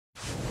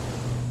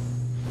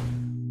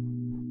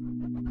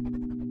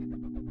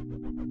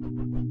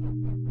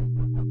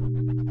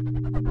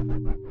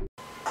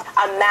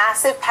A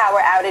massive power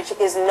outage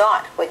is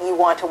not what you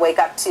want to wake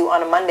up to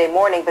on a Monday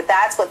morning, but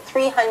that's what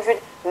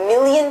 300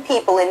 million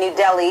people in New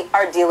Delhi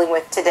are dealing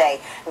with today.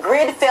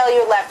 Grid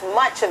failure left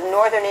much of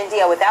northern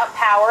India without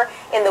power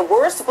in the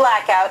worst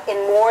blackout in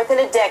more than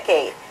a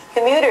decade.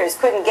 Commuters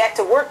couldn't get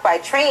to work by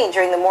train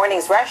during the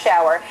morning's rush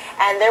hour,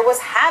 and there was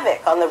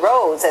havoc on the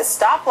roads as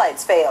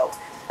stoplights failed.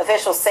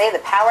 Officials say the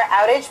power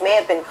outage may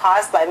have been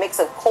caused by a mix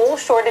of coal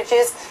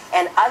shortages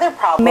and other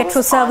problems.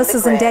 Metro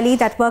services in Delhi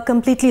that were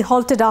completely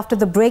halted after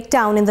the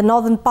breakdown in the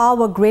northern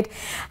power grid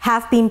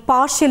have been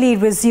partially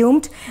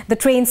resumed. The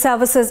train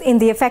services in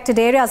the affected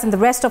areas in the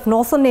rest of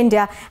northern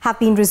India have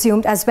been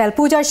resumed as well.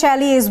 Pooja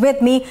Shaili is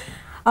with me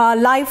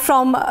live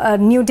from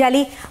New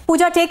Delhi.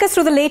 Pooja, take us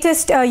through the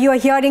latest you are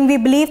hearing. We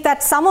believe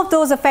that some of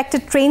those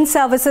affected train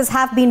services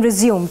have been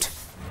resumed.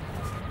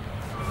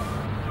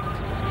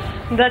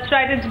 That's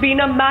right. It's been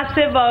a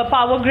massive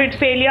power grid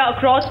failure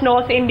across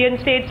North Indian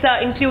states,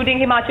 including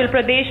Himachal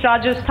Pradesh,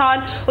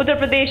 Rajasthan, Uttar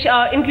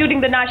Pradesh,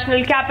 including the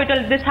national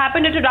capital. This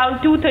happened at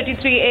around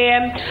 2:33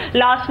 a.m.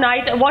 last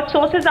night. What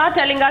sources are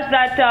telling us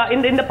that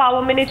in the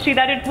power ministry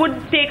that it would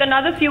take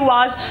another few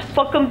hours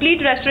for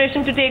complete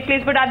restoration to take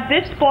place. But at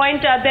this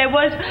point,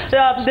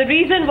 the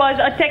reason was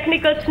a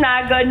technical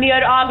snag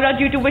near Agra,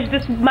 due to which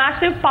this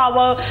massive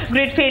power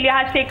grid failure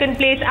has taken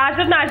place. As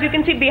of now, as you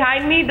can see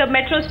behind me, the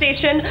metro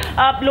station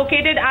located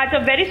at a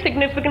very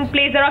significant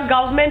place. There are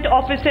government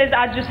offices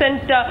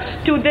adjacent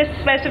to this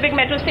specific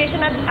metro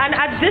station, and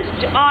at this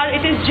hour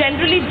it is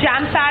generally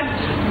jam-packed.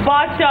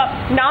 But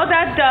now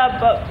that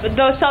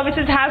the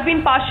services have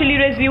been partially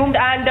resumed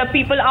and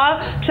people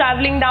are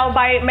traveling now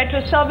by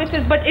metro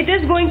services, but it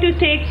is going to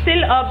take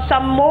still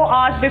some more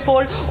hours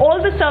before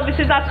all the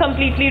services are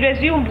completely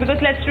resumed,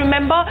 because let's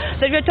remember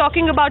that we are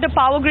talking about a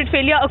power grid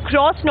failure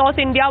across North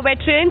India where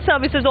train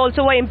services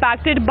also were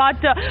impacted, but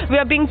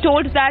we are being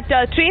told that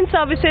train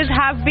services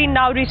have been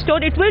now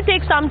restored. It will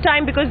take some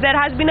time because there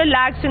has been a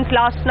lag since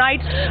last night,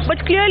 but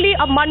clearly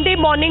a Monday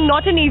morning,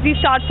 not an easy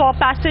start for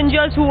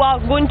passengers who are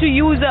going to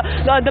use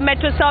the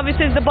metro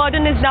services. The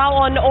burden is now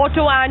on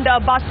auto and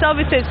bus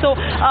services. So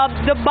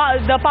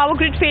the power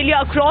grid failure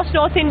across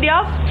North India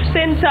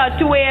since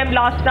 2 a.m.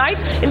 last night.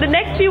 In the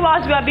next few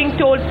hours, we are being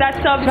told that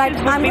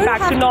services will be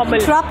back to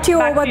normal. Interrupt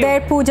you over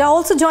there, Pooja.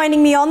 Also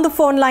joining me on the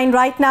phone line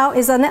right now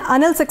is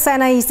Anil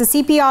Saxena. He's the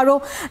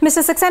CPRO.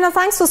 Mr. Saxena,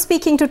 thanks for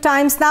speaking to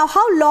Times. Now,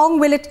 how long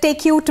will it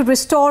take you to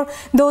restore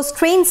those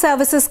train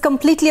services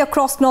completely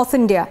across North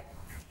India?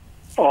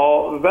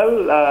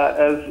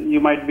 As you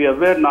might be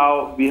aware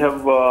now, we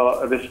have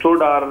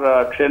restored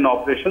our train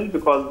operations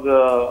because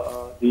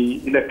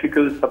the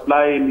electrical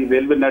supply in the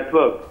railway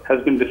network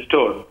has been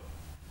restored.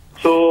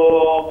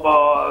 So,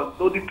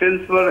 though the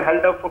trains were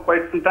held up for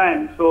quite some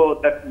time, so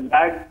that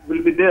lag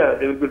will be there.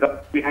 They will be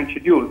behind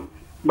schedule.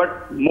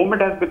 But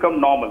movement has become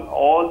normal.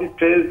 All the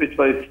trains which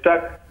were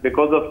stuck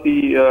because of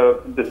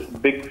this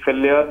big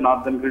failure,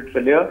 northern grid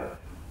failure,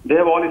 they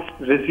have all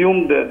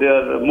resumed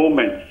their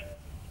movements.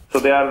 So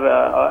they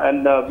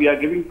are, we are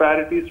giving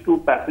priorities to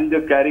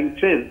passenger carrying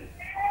trains.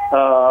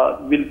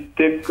 We'll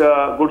take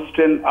goods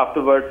train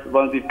afterwards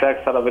once the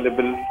tracks are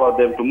available for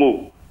them to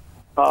move.